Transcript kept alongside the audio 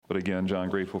But again, John,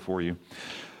 grateful for you.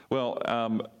 Well,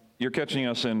 you're catching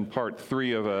us in part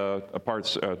 3 of a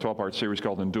 12-part series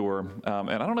called Endure. And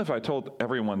I don't know if I told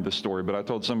everyone this story, but I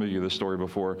told some of you this story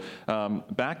before.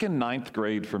 Back in 9th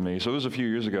grade for me, so it was a few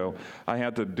years ago, I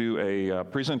had to do a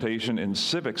presentation in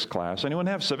civics class. Anyone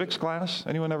have civics class?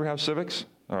 Anyone ever have civics?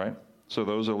 All right. So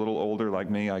those a little older like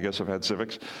me, I guess, have had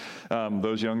civics.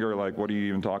 Those younger are like, what are you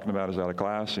even talking about? Is that a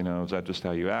class? You know, is that just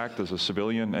how you act as a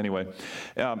civilian? Anyway,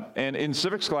 and in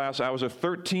civics class, I was a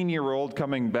 13-year-old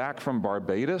coming back from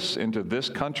Barbados into this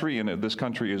country, and this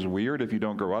country is weird if you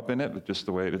don't grow up in it, just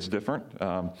the way it's different.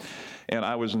 And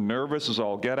I was nervous as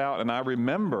all get out, and I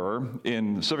remember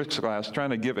in civics class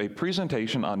trying to give a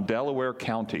presentation on Delaware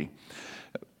County.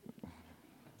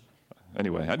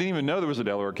 Anyway, I didn't even know there was a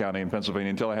Delaware County in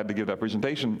Pennsylvania until I had to give that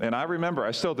presentation. And I remember,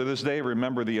 I still to this day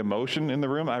remember the emotion in the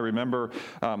room. I remember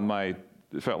it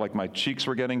felt like my cheeks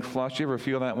were getting flushed. You ever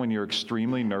feel that when you're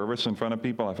extremely nervous in front of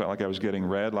people? I felt like I was getting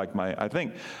red.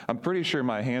 I'm pretty sure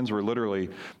my hands were literally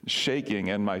shaking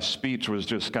and my speech was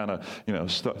just kind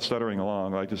of, stuttering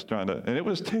along, like just trying to, and it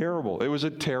was terrible. It was a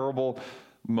terrible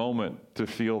moment to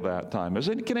feel that time.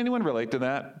 Can anyone relate to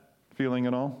that feeling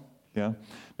at all? Yeah?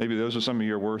 Maybe those are some of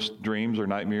your worst dreams or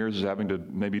nightmares, is having to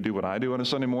maybe do what I do on a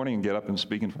Sunday morning and get up and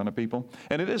speak in front of people.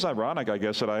 And it is ironic, I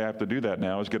guess, that I have to do that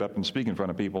now, is get up and speak in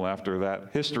front of people after that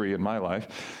history in my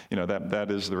life.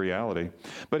 That is the reality.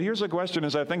 But here's a question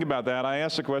as I think about that. I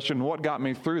ask the question, what got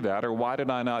me through that, or why did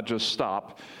I not just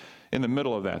stop in the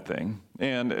middle of that thing?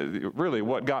 And really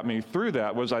what got me through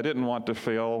that was I didn't want to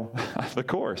fail the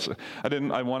course.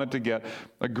 I wanted to get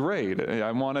a grade.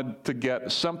 I wanted to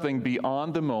get something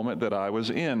beyond the moment that I was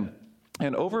in.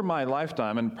 And over my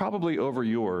lifetime, and probably over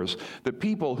yours, the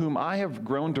people whom I have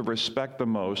grown to respect the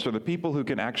most are the people who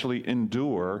can actually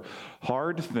endure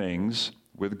hard things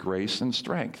with grace and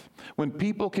strength. When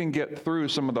people can get through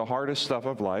some of the hardest stuff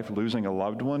of life, losing a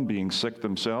loved one, being sick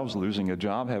themselves, losing a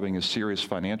job, having a serious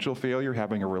financial failure,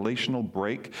 having a relational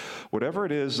break, whatever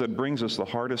it is that brings us the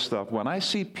hardest stuff, when I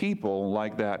see people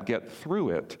like that get through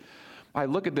it, I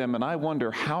look at them and I wonder,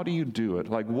 how do you do it?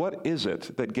 Like, what is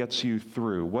it that gets you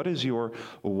through? What is your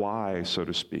why, so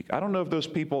to speak? I don't know if those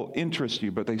people interest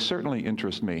you, but they certainly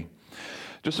interest me.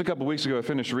 Just a couple weeks ago, I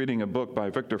finished reading a book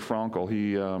by Viktor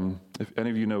Frankl. If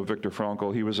any of you know Viktor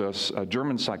Frankl, he was a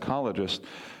German psychologist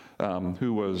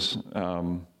who was,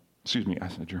 I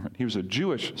said German. He was a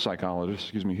Jewish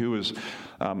psychologist, who was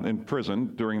in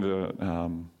prison during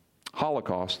the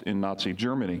Holocaust in Nazi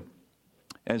Germany.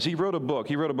 As he wrote a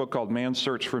book called Man's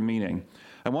Search for Meaning.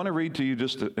 I want to read to you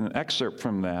just an excerpt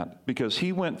from that, because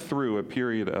he went through a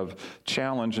period of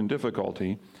challenge and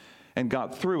difficulty and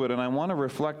got through it, and I want to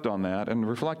reflect on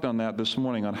that this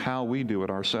morning on how we do it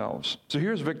ourselves. So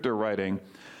here's Victor writing.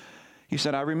 He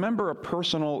said, I remember a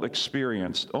personal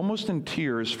experience, almost in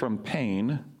tears from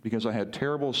pain, because I had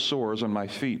terrible sores on my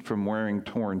feet from wearing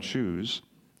torn shoes.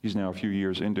 He's now a few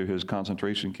years into his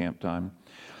concentration camp time.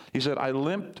 He said, I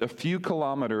limped a few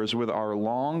kilometers with our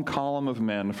long column of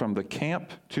men from the camp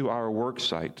to our work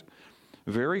site.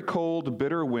 Very cold,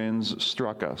 bitter winds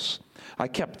struck us. I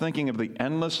kept thinking of the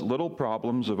endless little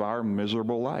problems of our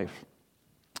miserable life.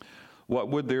 What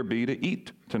would there be to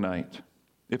eat tonight?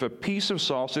 If a piece of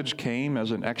sausage came as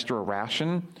an extra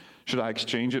ration, should I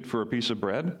exchange it for a piece of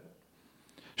bread?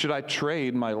 Should I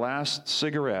trade my last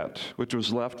cigarette, which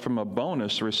was left from a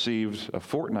bonus received a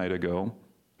fortnight ago,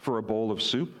 for a bowl of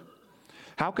soup?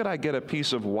 How could I get a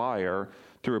piece of wire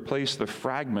to replace the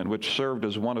fragment which served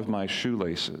as one of my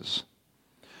shoelaces?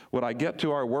 Would I get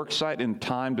to our work site in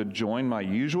time to join my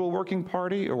usual working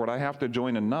party, or would I have to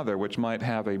join another which might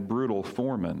have a brutal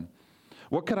foreman?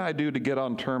 What could I do to get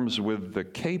on terms with the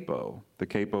capo? The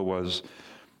capo was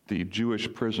the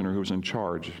Jewish prisoner who was in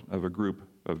charge of a group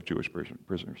of Jewish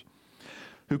prisoners,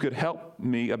 who could help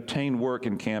me obtain work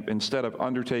in camp instead of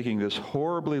undertaking this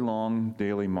horribly long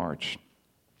daily march.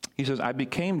 He says, I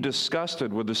became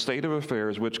disgusted with the state of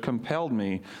affairs which compelled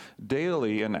me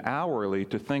daily and hourly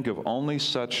to think of only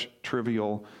such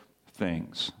trivial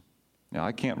things. Now,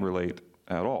 I can't relate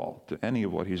at all to any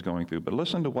of what he's going through, but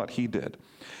listen to what he did.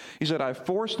 He said, I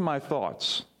forced my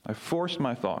thoughts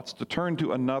to turn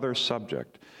to another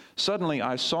subject. Suddenly,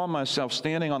 I saw myself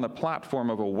standing on the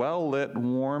platform of a well-lit,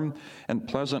 warm, and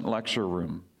pleasant lecture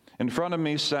room. In front of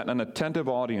me sat an attentive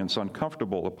audience on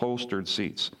comfortable, upholstered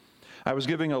seats. I was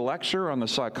giving a lecture on the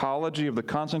psychology of the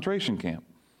concentration camp.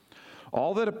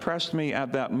 All that oppressed me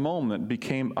at that moment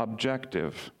became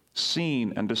objective,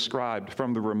 seen and described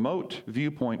from the remote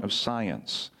viewpoint of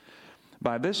science.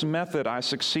 By this method, I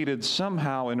succeeded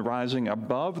somehow in rising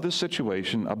above the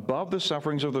situation, above the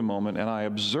sufferings of the moment, and I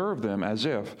observed them as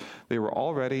if they were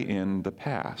already in the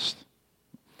past.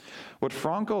 What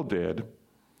Frankl did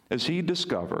is he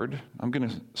discovered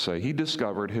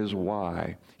his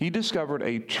why. He discovered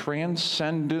a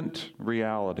transcendent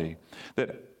reality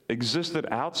that existed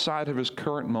outside of his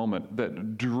current moment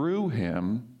that drew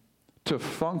him to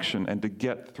function and to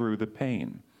get through the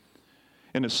pain.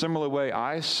 In a similar way,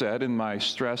 I said in my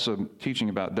stress of teaching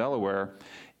about Delaware,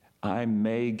 I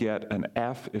may get an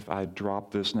F if I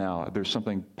drop this now. There's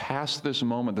something past this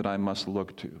moment that I must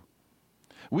look to.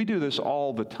 We do this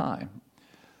all the time.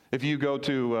 If you go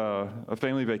to a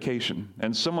family vacation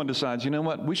and someone decides, you know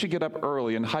what, we should get up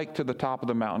early and hike to the top of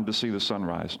the mountain to see the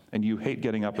sunrise, and you hate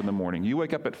getting up in the morning. You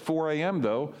wake up at 4 a.m.,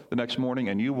 though, the next morning,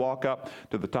 and you walk up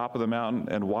to the top of the mountain,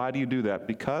 and why do you do that?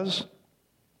 Because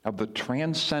of the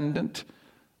transcendent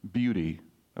beauty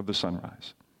of the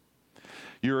sunrise.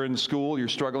 You're in school, you're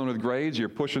struggling with grades, you're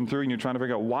pushing through, and you're trying to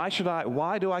figure out,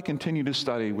 why do I continue to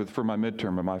study for my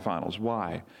midterm and my finals?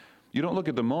 Why? You don't look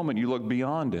at the moment, you look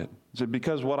beyond it. Is it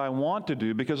because what I want to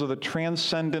do, because of the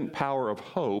transcendent power of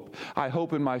hope, I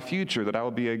hope in my future that I will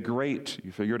be a great,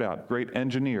 you figure it out, great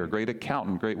engineer, great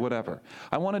accountant, great whatever.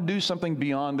 I want to do something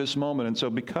beyond this moment, and so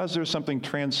because there's something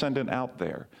transcendent out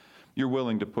there, you're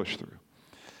willing to push through.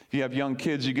 If you have young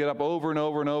kids, you get up over and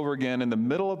over and over again in the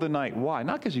middle of the night. Why?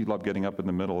 Not because you love getting up in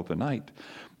the middle of the night,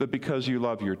 but because you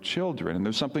love your children. And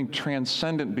there's something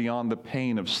transcendent beyond the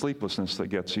pain of sleeplessness that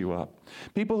gets you up.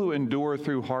 People who endure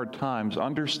through hard times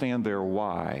understand their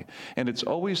why, and it's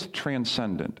always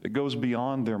transcendent. It goes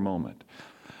beyond their moment.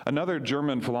 Another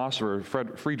German philosopher,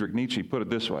 Friedrich Nietzsche, put it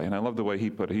this way, and I love the way he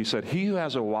put it. He said, "He who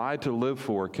has a why to live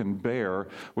for can bear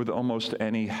with almost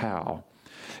any how."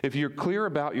 If you're clear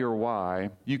about your why,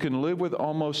 you can live with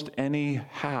almost any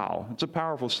how. It's a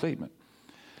powerful statement.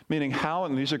 Meaning how,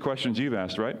 and these are questions you've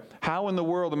asked, right? How in the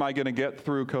world am I going to get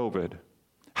through COVID?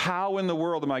 How in the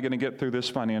world am I going to get through this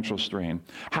financial strain?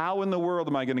 How in the world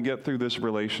am I going to get through this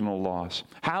relational loss?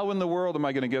 How in the world am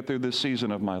I going to get through this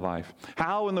season of my life?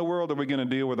 How in the world are we going to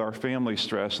deal with our family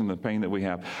stress and the pain that we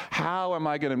have? How am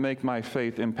I going to make my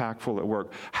faith impactful at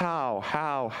work? How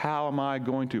am I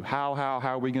going to? How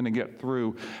are we going to get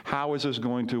through? How is this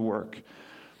going to work?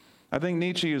 I think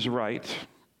Nietzsche is right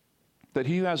that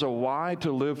he who has a why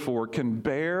to live for can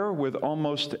bear with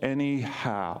almost any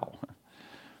how.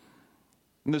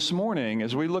 And this morning,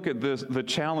 as we look at the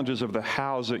challenges of the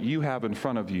hows that you have in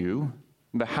front of you,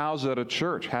 the hows that a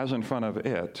church has in front of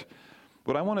it,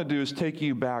 what I want to do is take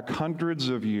you back hundreds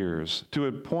of years to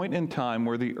a point in time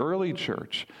where the early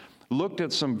church looked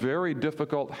at some very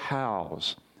difficult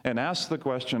hows and asked the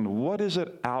question, what is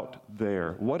it out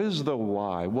there? What is the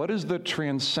why? What is the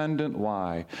transcendent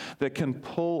why that can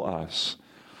pull us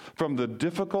from the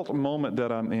difficult moment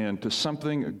that I'm in to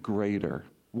something greater?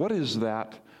 What is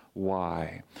that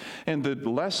why? And the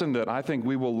lesson that I think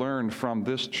we will learn from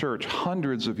this church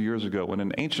hundreds of years ago in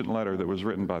an ancient letter that was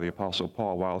written by the Apostle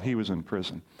Paul while he was in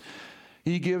prison,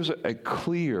 he gives a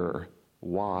clear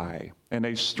why and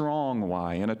a strong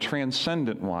why and a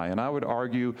transcendent why, and I would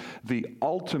argue the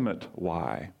ultimate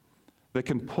why that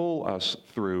can pull us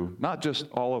through not just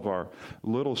all of our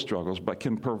little struggles, but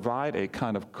can provide a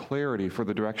kind of clarity for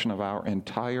the direction of our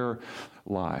entire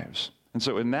lives. And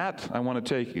so in that, I want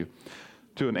to take you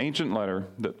to an ancient letter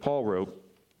that Paul wrote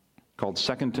called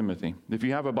 2 Timothy. If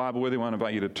you have a Bible with you, I want to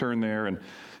invite you to turn there. And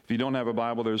if you don't have a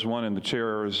Bible, there's one in the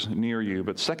chairs near you.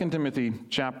 But 2 Timothy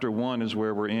chapter 1 is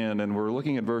where we're in, and we're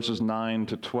looking at verses 9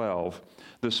 to 12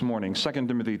 this morning. 2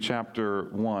 Timothy chapter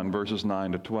 1, verses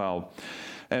 9 to 12.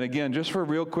 And again, just for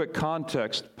real quick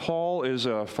context, Paul is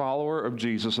a follower of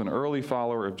Jesus, an early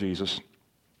follower of Jesus.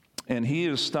 And he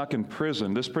is stuck in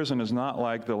prison. This prison is not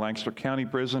like the Lancaster County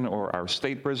prison or our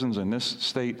state prisons in this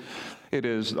state. It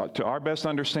is, to our best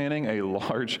understanding, a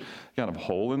large kind of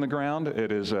hole in the ground.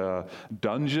 It is a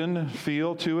dungeon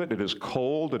feel to it. It is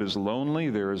cold. It is lonely.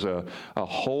 There is a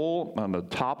hole on the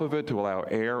top of it to allow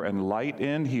air and light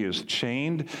in. He is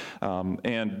chained.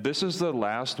 And this is the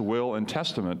last will and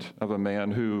testament of a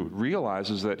man who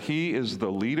realizes that he is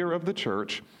the leader of the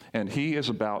church and he is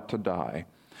about to die.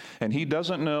 And he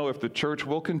doesn't know if the church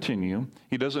will continue.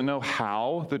 He doesn't know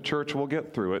how the church will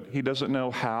get through it. He doesn't know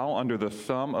how, under the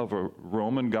thumb of a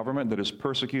Roman government that is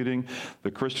persecuting the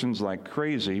Christians like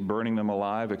crazy, burning them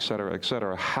alive, et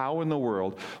cetera, how in the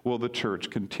world will the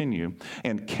church continue?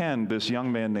 And can this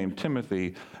young man named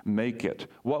Timothy make it?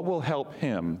 What will help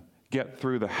him get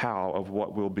through the how of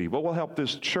what will be? What will help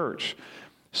this church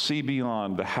see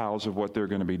beyond the hows of what they're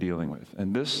going to be dealing with?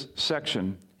 And this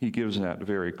section, he gives that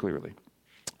very clearly.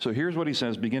 So here's what he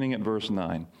says, beginning at verse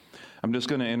 9. I'm just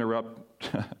going to interrupt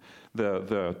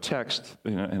the text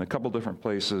in a couple different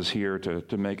places here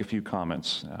to make a few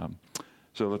comments.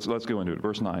 So let's go into it.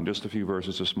 Verse 9, just a few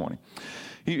verses this morning.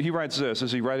 He writes this,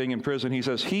 as he's writing in prison, he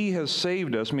says, He has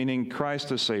saved us, meaning Christ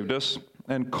has saved us,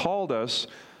 and called us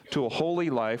to a holy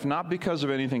life, not because of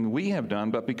anything we have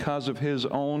done, but because of His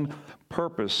own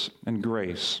purpose and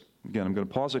grace. Again, I'm going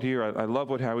to pause it here. I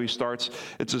love how he starts.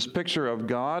 It's this picture of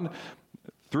God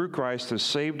through Christ has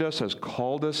saved us, has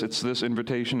called us. It's this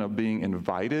invitation of being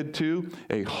invited to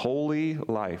a holy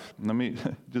life. Let me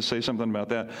just say something about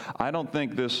that. I don't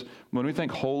think when we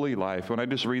think holy life, when I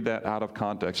just read that out of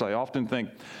context, I often think,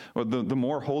 well, the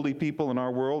more holy people in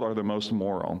our world are the most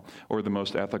moral or the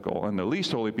most ethical, and the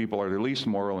least holy people are the least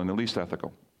moral and the least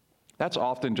ethical. That's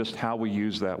often just how we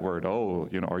use that word. Oh,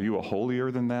 are you a holier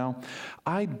than thou?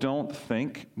 I don't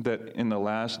think that in the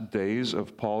last days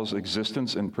of Paul's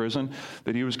existence in prison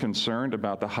that he was concerned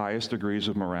about the highest degrees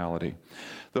of morality.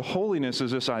 The holiness is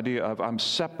this idea of I'm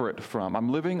separate from, I'm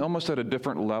living almost at a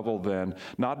different level than,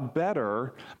 not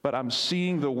better, but I'm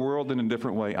seeing the world in a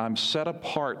different way. I'm set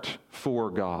apart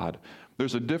for God.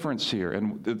 There's a difference here,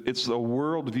 and it's a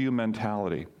worldview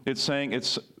mentality. It's saying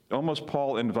it's almost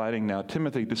Paul inviting now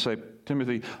Timothy to say,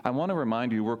 Timothy, I want to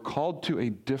remind you, we're called to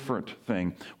a different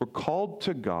thing. We're called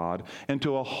to God and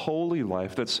to a holy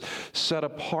life that's set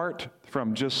apart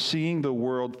from just seeing the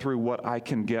world through what I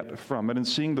can get from it and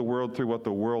seeing the world through what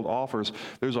the world offers.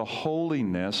 There's a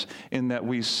holiness in that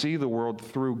we see the world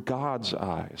through God's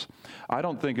eyes. I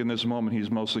don't think in this moment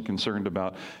he's mostly concerned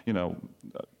about,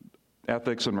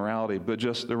 ethics and morality, but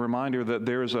just a reminder that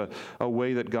there's a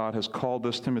way that God has called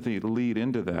this Timothy to lead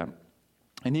into that.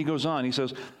 And he goes on, he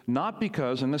says, not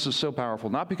because, and this is so powerful,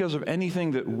 not because of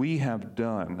anything that we have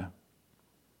done.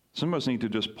 Some of us need to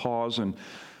just pause and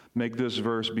make this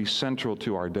verse be central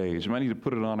to our days. We might need to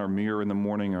put it on our mirror in the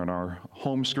morning or on our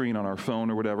home screen on our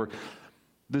phone or whatever.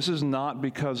 This is not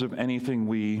because of anything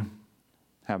we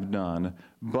have done,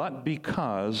 but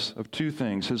because of two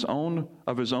things, his own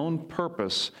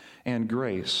purpose and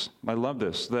grace. I love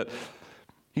this, that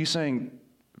he's saying,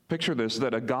 picture this,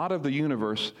 that a God of the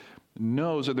universe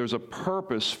knows that there's a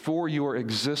purpose for your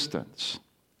existence,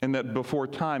 and that before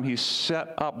time he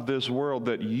set up this world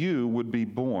that you would be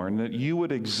born, that you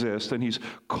would exist, and he's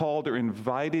called or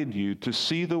invited you to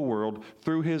see the world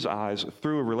through his eyes,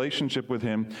 through a relationship with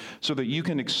him, so that you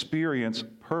can experience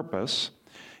purpose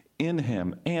in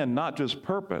him, and not just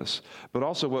purpose, but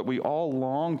also what we all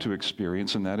long to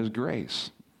experience, and that is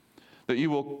grace. That you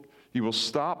will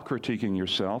stop critiquing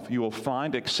yourself. You will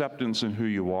find acceptance in who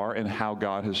you are and how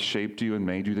God has shaped you and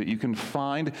made you, that you can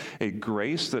find a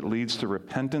grace that leads to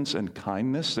repentance and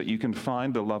kindness, that you can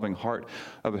find the loving heart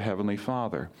of a Heavenly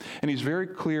Father. And he's very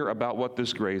clear about what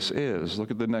this grace is. Look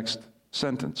at the next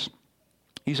sentence.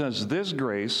 He says, this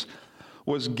grace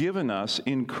was given us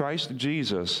in Christ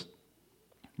Jesus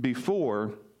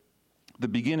before the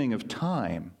beginning of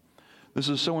time. This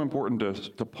is so important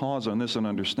to pause on this and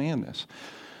understand this.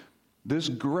 This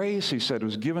grace, he said,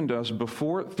 was given to us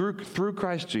through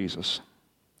Christ Jesus,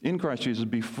 in Christ Jesus,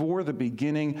 before the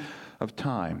beginning of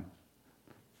time.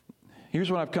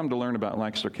 Here's what I've come to learn about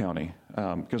Lancaster County,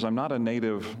 because I'm not a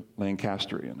native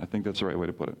Lancastrian. I think that's the right way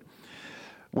to put it.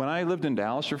 When I lived in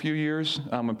Dallas for a few years,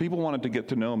 when people wanted to get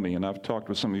to know me, and I've talked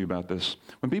with some of you about this,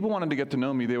 when people wanted to get to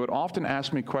know me, they would often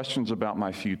ask me questions about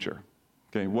my future.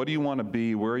 Okay, what do you want to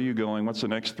be? Where are you going? What's the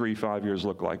next 3-5 years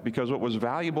look like? Because what was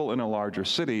valuable in a larger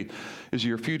city is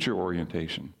your future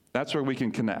orientation. That's where we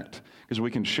can connect, because we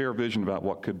can share vision about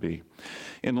what could be.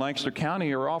 In Lancaster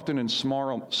County, or often in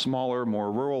smaller,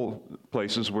 more rural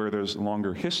places where there's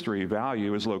longer history,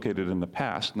 value is located in the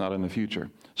past, not in the future.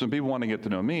 So when people want to get to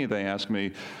know me, they ask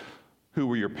me, who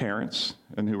were your parents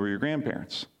and who were your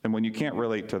grandparents? And when you can't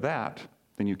relate to that,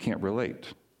 then you can't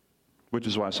relate, which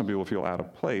is why some people feel out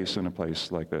of place in a place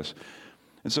like this.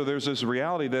 And so there's this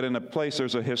reality that in a place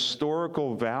there's a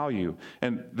historical value,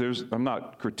 and I'm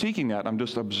not critiquing that, I'm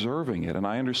just observing it, and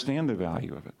I understand the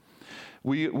value of it.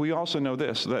 We also know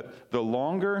this, that the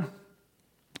longer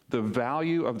the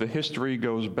value of the history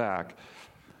goes back,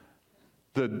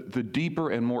 the deeper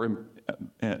and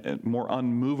more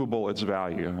unmovable its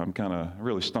value. I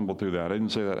really stumbled through that. I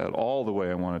didn't say that at all the way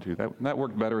I wanted to. That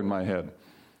worked better in my head.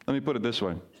 Let me put it this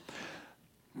way.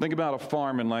 Think about a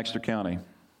farm in Lancaster County.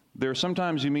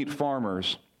 Sometimes you meet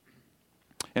farmers,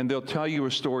 and they'll tell you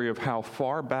a story of how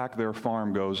far back their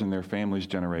farm goes in their family's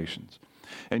generations.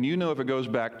 And you know if it goes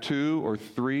back 2 or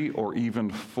 3 or even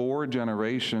 4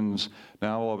 generations,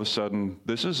 now all of a sudden,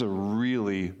 this is a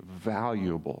really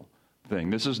valuable thing.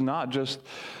 This is not just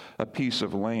a piece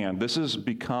of land. This has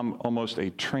become almost a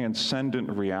transcendent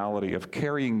reality of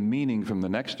carrying meaning from the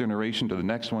next generation to the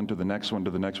next one, to the next one,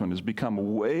 to the next one. It's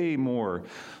become way more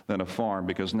than a farm,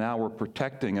 because now we're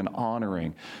protecting and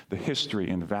honoring the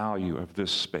history and value of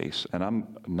this space. And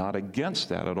I'm not against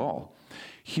that at all.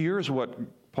 Here's what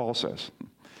Paul says.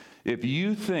 If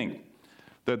you think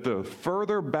that the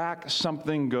further back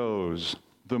something goes,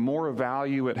 the more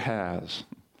value it has,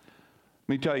 let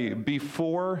me tell you,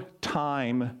 before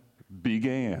time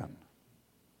began,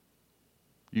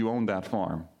 you owned that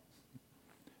farm.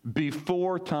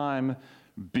 Before time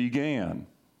began,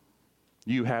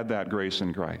 you had that grace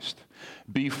in Christ.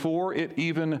 Before it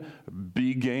even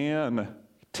began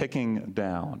ticking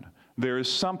down, there is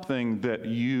something that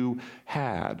you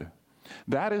had.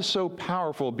 That is so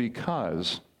powerful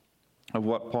because of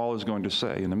what Paul is going to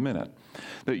say in a minute.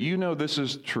 That you know this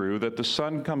is true, that the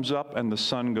sun comes up and the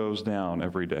sun goes down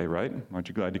every day, right? Aren't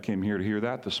you glad you came here to hear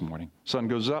that this morning? Sun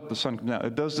goes up, the sun comes down.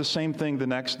 It does the same thing the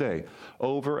next day,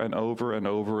 over and over and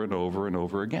over and over and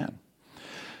over again.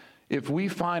 If we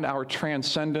find our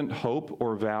transcendent hope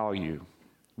or value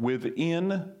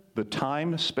within the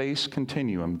time-space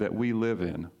continuum that we live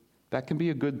in, that can be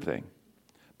a good thing,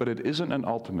 but it isn't an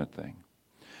ultimate thing.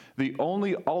 The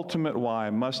only ultimate why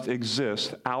must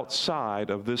exist outside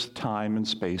of this time and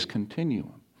space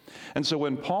continuum. And so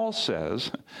when Paul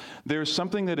says there's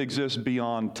something that exists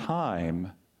beyond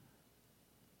time,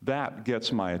 that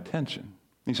gets my attention.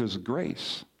 He says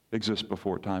grace exists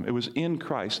before time. It was in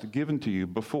Christ, given to you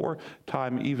before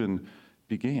time even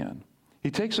began.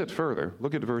 He takes it further.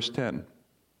 Look at verse 10.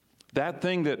 That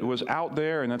thing that was out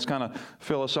there, and that's kind of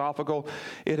philosophical,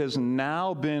 it has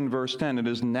now been, verse 10, it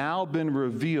has now been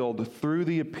revealed through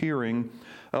the appearing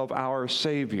of our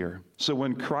Savior. So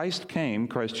when Christ came,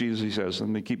 Christ Jesus, he says,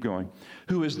 and they keep going,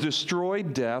 who has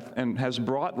destroyed death and has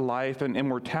brought life and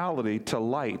immortality to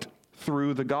light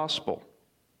through the gospel.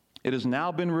 It has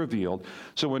now been revealed.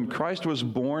 So when Christ was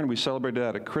born, we celebrated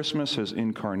that at Christmas, his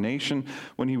incarnation.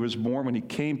 When he was born, when he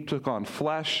came, took on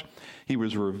flesh, he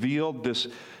was revealed. This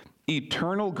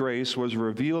eternal grace was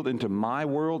revealed into my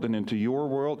world and into your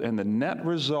world, and the net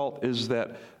result is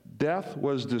that death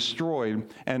was destroyed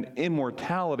and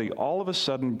immortality all of a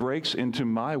sudden breaks into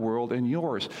my world and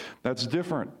yours. That's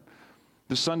different.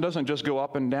 The sun doesn't just go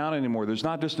up and down anymore. There's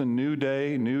not just a new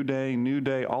day, new day, new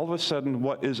day. All of a sudden,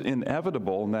 what is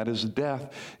inevitable, and that is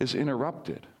death, is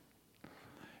interrupted.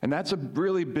 And that's a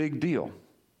really big deal.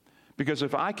 Because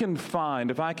if I can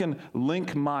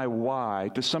link my why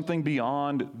to something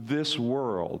beyond this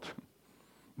world,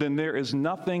 then there is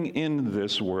nothing in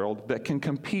this world that can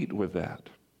compete with that.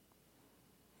 Do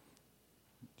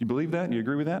you believe that? You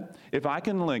agree with that? If I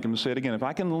can link, I'm going to say it again, if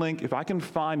I can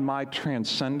find my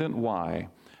transcendent why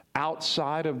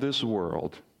outside of this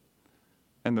world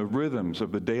and the rhythms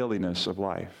of the dailiness of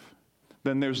life,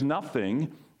 then there's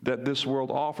nothing that this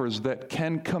world offers that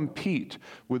can compete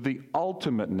with the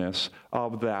ultimateness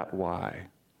of that why.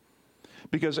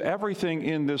 Because everything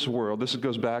in this world, this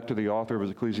goes back to the author of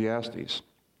Ecclesiastes,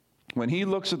 when he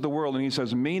looks at the world and he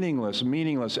says, meaningless,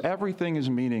 meaningless, everything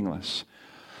is meaningless.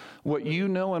 What you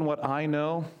know and what I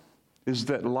know is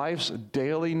that life's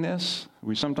dailiness,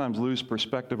 we sometimes lose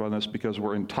perspective on this because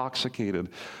we're intoxicated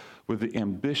with the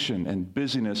ambition and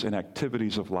busyness and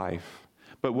activities of life.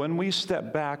 But when we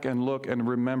step back and look and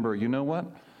remember, you know what?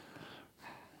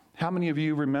 How many of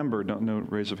you remember, don't know,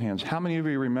 raise of hands, how many of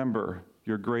you remember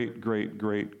your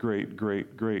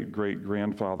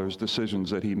great-great-great-great-great-great-grandfather's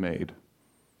decisions that he made?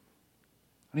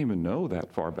 I don't even know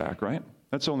that far back, right?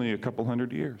 That's only a couple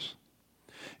hundred years.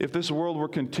 If this world were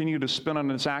continue to spin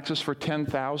on its axis for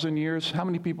 10,000 years, how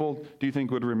many people do you think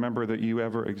would remember that you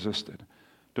ever existed?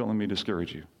 Don't let me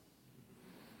discourage you.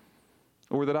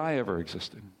 Or that I ever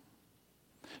existed.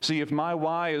 See, if my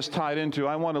why is tied into,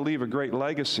 I want to leave a great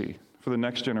legacy for the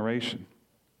next generation,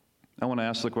 I want to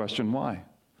ask the question, why?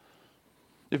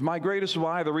 If my greatest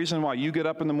why, the reason why you get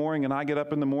up in the morning and I get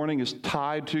up in the morning is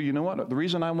tied to, you know what, the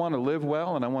reason I want to live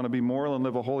well and I want to be moral and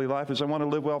live a holy life is I want to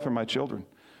live well for my children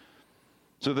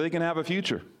so that they can have a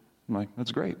future. I'm like,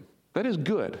 that's great. That is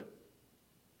good,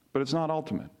 but it's not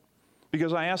ultimate.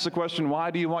 Because I ask the question,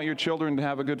 why do you want your children to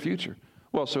have a good future?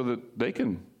 Well, so that they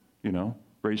can,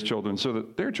 raise children so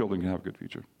that their children can have a good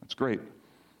future. That's great.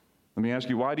 Let me ask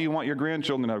you, why do you want your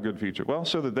grandchildren to have a good future? Well,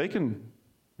 so that they can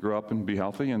grow up and be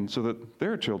healthy and so that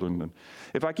their children.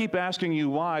 If I keep asking you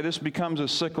why, this becomes a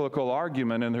cyclical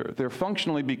argument, and there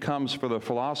functionally becomes, for the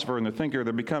philosopher and the thinker,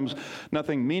 there becomes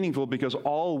nothing meaningful because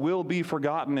all will be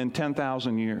forgotten in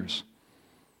 10,000 years.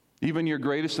 Even your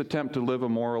greatest attempt to live a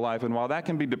moral life, and while that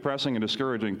can be depressing and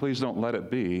discouraging, please don't let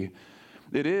it be.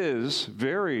 It is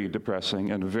very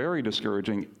depressing and very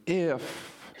discouraging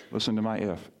listen to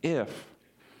my if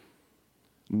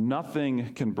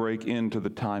nothing can break into the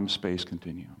time-space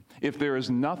continuum. If there is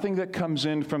nothing that comes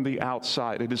in from the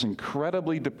outside, it is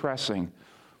incredibly depressing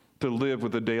to live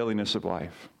with the dailiness of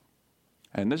life.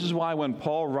 And this is why when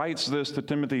Paul writes this to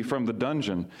Timothy from the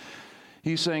dungeon,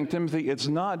 he's saying, Timothy, it's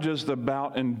not just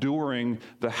about enduring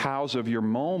the hows of your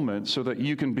moment so that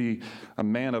you can be a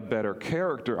man of better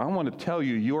character. I want to tell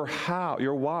you, your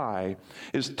why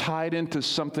is tied into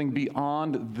something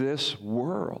beyond this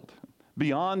world,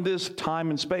 beyond this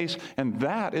time and space, and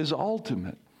that is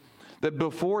ultimate. That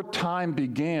before time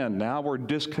began, now we're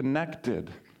disconnected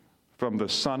from the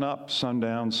sun up, sun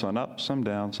down, sun up, sun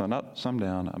down, sun up, sun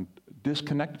down. I'm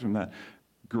disconnected from that.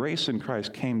 Grace in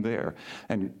Christ came there,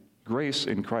 and grace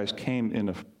in Christ came in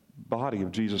the body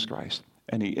of Jesus Christ,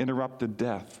 and he interrupted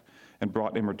death and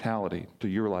brought immortality to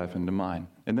your life and to mine.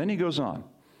 And then he goes on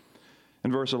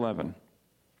in verse 11,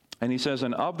 and he says,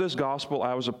 and of this gospel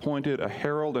I was appointed a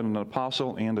herald and an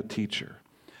apostle and a teacher.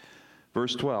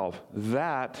 Verse 12,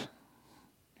 that,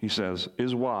 he says,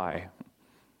 is why.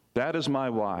 That is my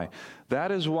why.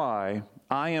 That is why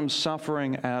I am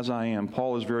suffering as I am.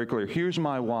 Paul is very clear. Here's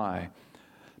my why.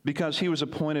 Because he was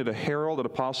appointed a herald, an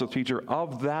apostle, teacher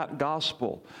of that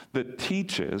gospel that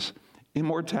teaches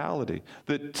immortality,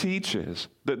 that teaches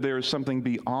that there is something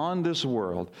beyond this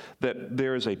world, that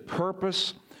there is a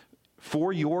purpose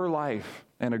for your life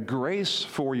and a grace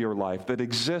for your life that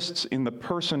exists in the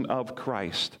person of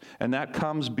Christ, and that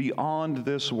comes beyond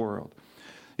this world.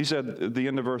 He said at the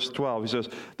end of verse 12, he says,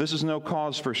 this is no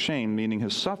cause for shame, meaning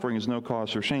his suffering is no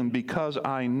cause for shame, because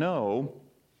I know,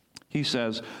 he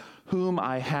says, whom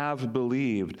I have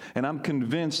believed, and I'm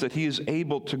convinced that he is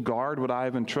able to guard what I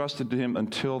have entrusted to him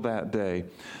until that day.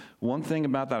 One thing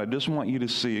about that I just want you to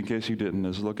see, in case you didn't,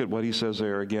 is look at what he says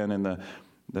there again in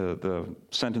the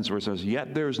sentence where it says,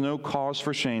 yet there is no cause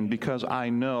for shame, because I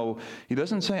know. He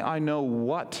doesn't say, I know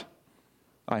what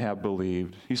I have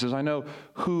believed. He says, I know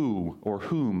who or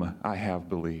whom I have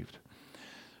believed.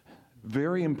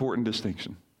 Very important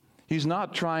distinction. He's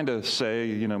not trying to say,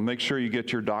 make sure you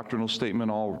get your doctrinal statement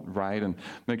all right and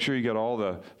make sure you get all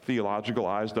the theological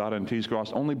I's dotted and T's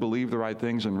crossed. Only believe the right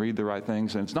things and read the right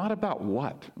things. And it's not about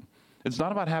what. It's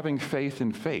not about having faith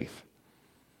in faith.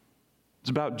 It's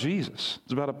about Jesus.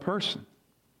 It's about a person.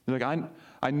 He's like,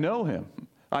 I know him.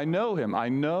 I know him. I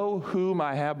know whom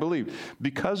I have believed.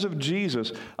 Because of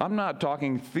Jesus, I'm not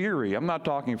talking theory. I'm not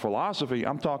talking philosophy.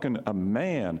 I'm talking a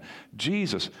man,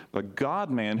 Jesus, the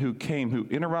God-man who came, who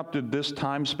interrupted this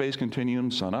time-space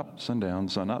continuum, sun up, sun down,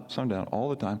 sun up, sun down, all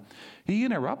the time. He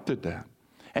interrupted that.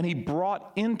 And he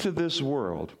brought into this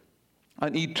world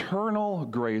an eternal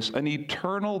grace, an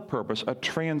eternal purpose, a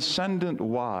transcendent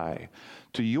why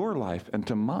to your life and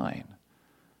to mine,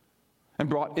 and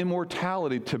brought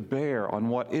immortality to bear on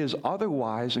what is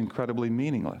otherwise incredibly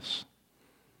meaningless.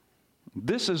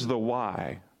 This is the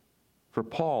why for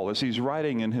Paul as he's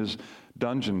writing in his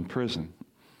dungeon prison.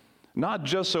 Not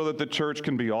just so that the church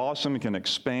can be awesome, can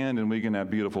expand, and we can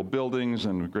have beautiful buildings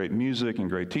and great music and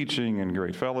great teaching and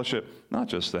great fellowship. Not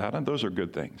just that, and those are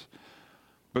good things.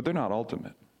 But they're not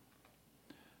ultimate.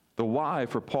 The why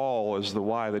for Paul is the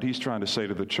why that he's trying to say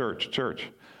to the church. Church,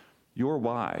 your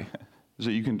why is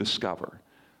that you can discover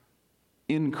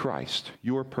in Christ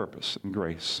your purpose and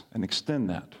grace and extend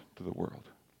that to the world.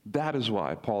 That is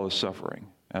why Paul is suffering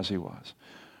as he was.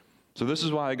 So this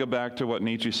is why I go back to what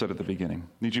Nietzsche said at the beginning.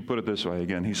 Nietzsche put it this way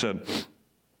again. He said,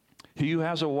 he who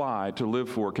has a why to live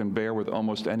for can bear with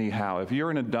almost any how. If you're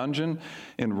in a dungeon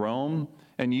in Rome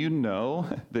and you know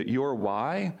that your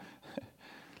why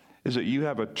is that you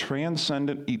have a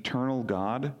transcendent, eternal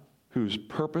God who's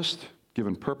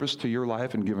given purpose to your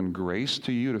life and given grace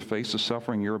to you to face the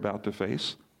suffering you're about to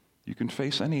face, you can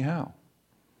face anyhow.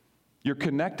 You're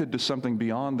connected to something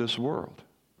beyond this world.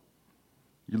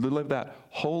 You live that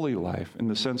holy life in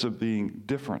the sense of being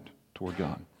different toward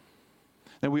God.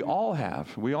 And we all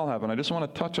have, and I just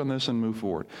want to touch on this and move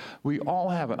forward. We all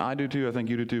have, and I do too, I think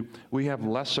you do too, we have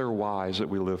lesser whys that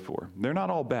we live for. They're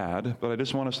not all bad, but I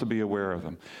just want us to be aware of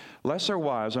them. Lesser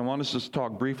whys, I want us to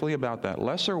talk briefly about that.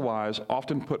 Lesser whys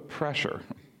often put pressure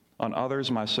on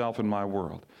others, myself, and my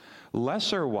world.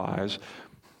 Lesser whys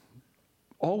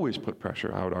always put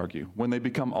pressure, I would argue, when they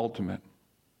become ultimate.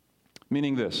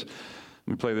 Meaning this.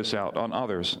 Let me play this out on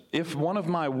others. If one of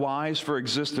my whys for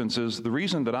existence is the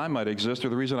reason that I might exist or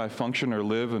the reason I function or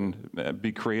live and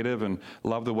be creative and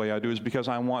love the way I do is because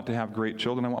I want to have great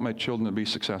children, I want my children to be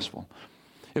successful.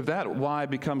 If that why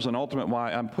becomes an ultimate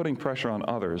why, I'm putting pressure on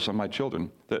others, on my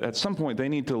children, that at some point they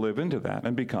need to live into that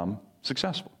and become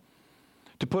successful.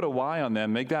 to put a why on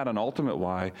them, make that an ultimate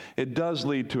why, it does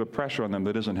lead to a pressure on them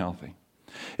that isn't healthy.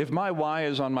 If my why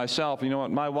is on myself, you know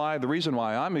what, my why, the reason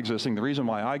why I'm existing, the reason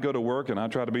why I go to work and I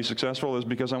try to be successful is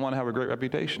because I want to have a great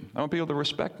reputation. I want people to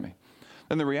respect me.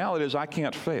 And the reality is I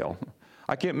can't fail.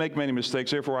 I can't make many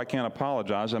mistakes, therefore I can't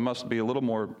apologize. I must be a little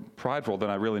more prideful than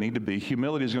I really need to be.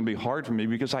 Humility is going to be hard for me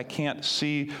because I can't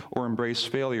see or embrace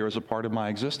failure as a part of my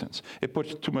existence. It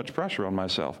puts too much pressure on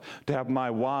myself to have my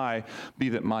why be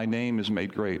that my name is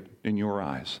made great in your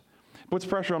eyes. Puts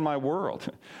pressure on my world.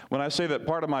 When I say that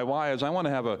part of my why is I want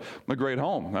to have a great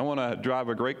home, I want to drive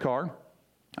a great car,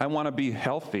 I want to be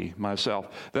healthy myself,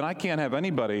 then I can't have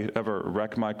anybody ever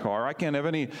wreck my car. I can't have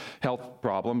any health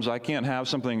problems. I can't have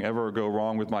something ever go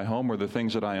wrong with my home or the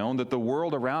things that I own. That the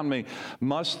world around me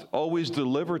must always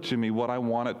deliver to me what I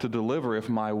want it to deliver. If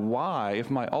my why,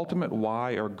 if my ultimate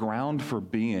why or ground for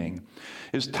being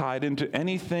is tied into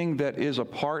anything that is a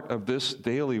part of this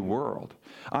daily world,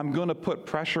 I'm going to put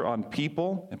pressure on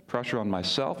people and pressure on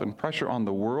myself and pressure on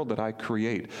the world that I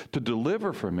create to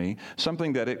deliver for me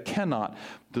something that it cannot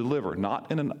deliver,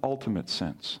 not in an ultimate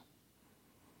sense.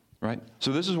 Right?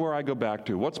 So this is where I go back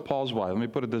to. What's Paul's why? Let me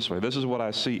put it this way. This is what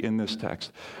I see in this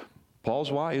text.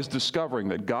 Paul's why is discovering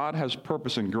that God has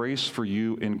purpose and grace for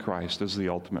you in Christ is the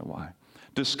ultimate why.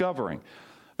 Discovering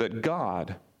that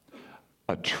God,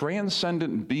 a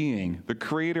transcendent being, the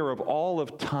creator of all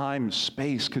of time,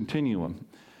 space, continuum,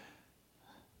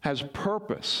 has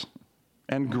purpose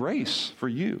and grace for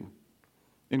you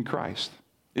in Christ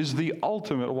is the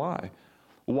ultimate why.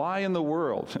 Why in the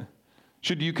world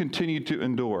should you continue to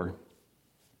endure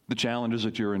the challenges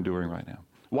that you're enduring right now?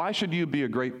 Why should you be a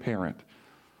great parent?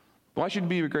 Why should you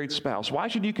be a great spouse? Why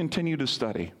should you continue to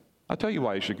study? I'll tell you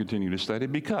why you should continue to study.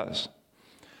 Because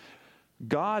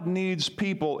God needs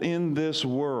people in this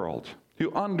world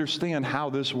who understand how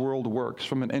this world works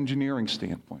from an engineering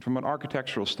standpoint, from an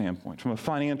architectural standpoint, from a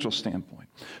financial standpoint,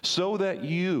 so that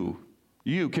you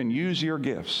can use your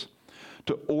gifts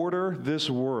to order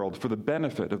this world for the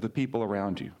benefit of the people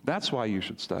around you. That's why you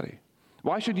should study.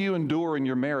 Why should you endure in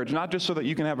your marriage? Not just so that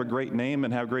you can have a great name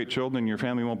and have great children and your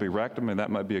family won't be wrecked. I mean, that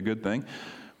might be a good thing.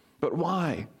 But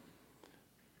why?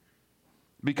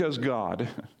 Because God,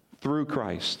 through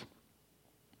Christ,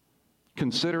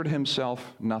 considered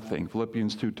himself nothing,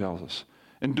 Philippians 2 tells us,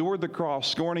 endured the cross,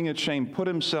 scorning its shame, put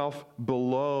himself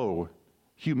below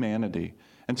humanity,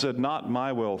 and said, not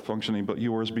my will functioning, but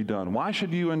yours be done. Why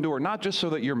should you endure? Not just so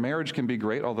that your marriage can be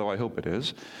great, although I hope it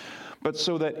is, but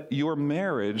so that your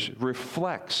marriage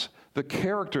reflects the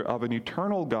character of an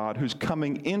eternal God who's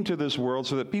coming into this world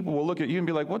so that people will look at you and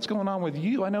be like, what's going on with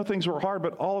you? I know things were hard,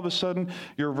 but all of a sudden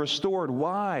you're restored.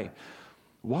 Why?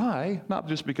 Why? Not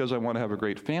just because I want to have a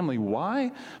great family.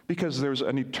 Why? Because there's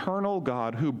an eternal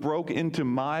God who broke into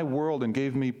my world and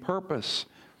gave me purpose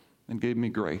and gave me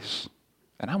grace.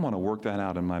 And I want to work that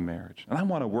out in my marriage. And I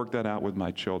want to work that out with my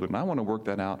children. I want to work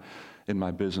that out in my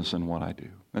business and what I do.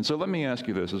 And so let me ask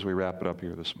you this as we wrap it up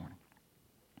here this morning.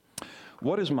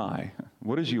 What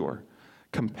is your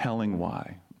compelling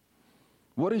why?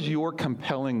 What is your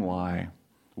compelling why?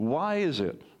 Why is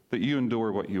it that you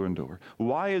endure what you endure?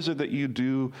 Why is it that you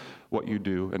do what you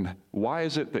do? And why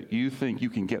is it that you think you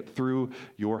can get through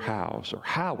your house? Or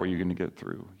how are you going to get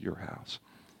through your house?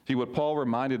 See, what Paul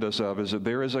reminded us of is that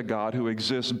there is a God who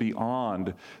exists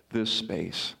beyond this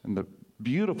space. And the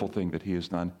beautiful thing that he has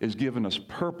done is given us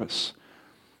purpose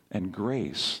and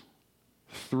grace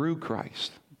through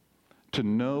Christ to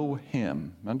know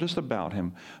him, not just about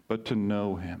him, but to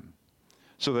know him.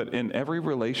 So that in every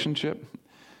relationship,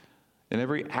 in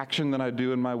every action that I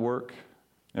do in my work,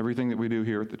 everything that we do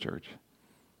here at the church,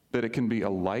 that it can be a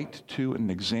light to, an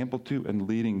example to, and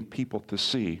leading people to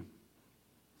see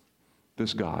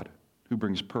this God who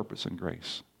brings purpose and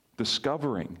grace.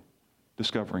 Discovering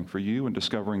for you and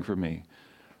discovering for me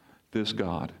this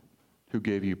God who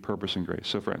gave you purpose and grace.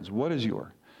 So friends, what is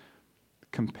your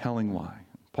compelling why?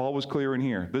 Paul was clear in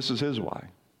here. This is his why.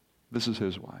 This is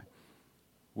his why.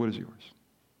 What is yours?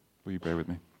 Will you pray with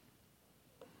me?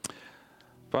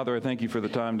 Father, I thank you for the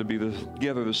time to be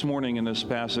together this morning in this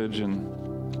passage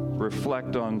and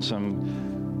reflect on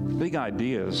some big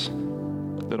ideas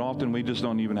that often we just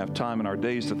don't even have time in our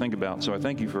days to think about. So I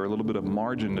thank you for a little bit of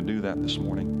margin to do that this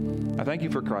morning. I thank you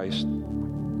for Christ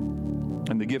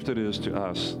and the gift it is to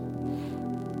us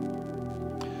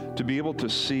to be able to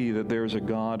see that there's a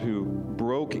God who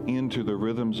broke into the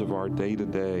rhythms of our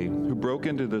day-to-day, who broke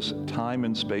into this time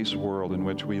and space world in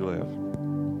which we live,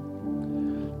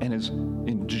 and has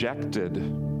injected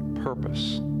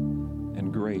purpose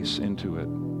and grace into it.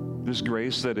 This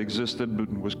grace that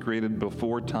existed was created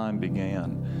before time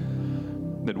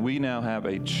began. that we now have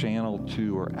a channel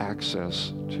to or access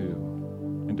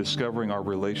to in discovering our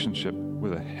relationship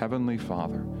with a heavenly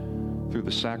Father through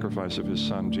the sacrifice of his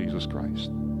Son, Jesus Christ.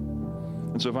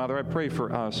 And so, Father, I pray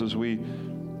for us as we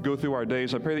go through our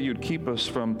days. I pray that you'd keep us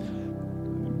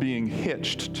from being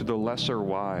hitched to the lesser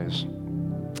wise.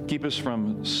 Keep us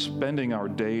from spending our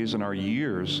days and our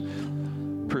years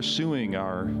pursuing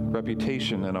our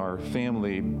reputation and our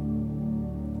family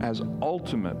as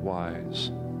ultimate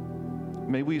wise.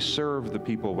 May we serve the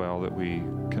people well that we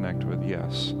connect with,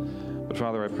 yes. But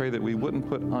Father, I pray that we wouldn't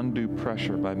put undue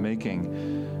pressure by making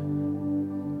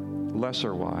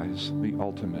lesser wise the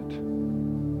ultimate.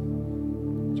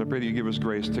 So I pray that you give us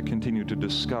grace to continue to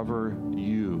discover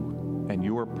you and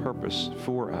your purpose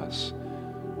for us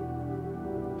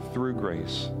through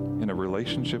grace in a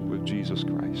relationship with Jesus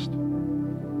Christ.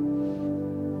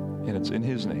 And it's in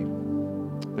his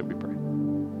name that we pray.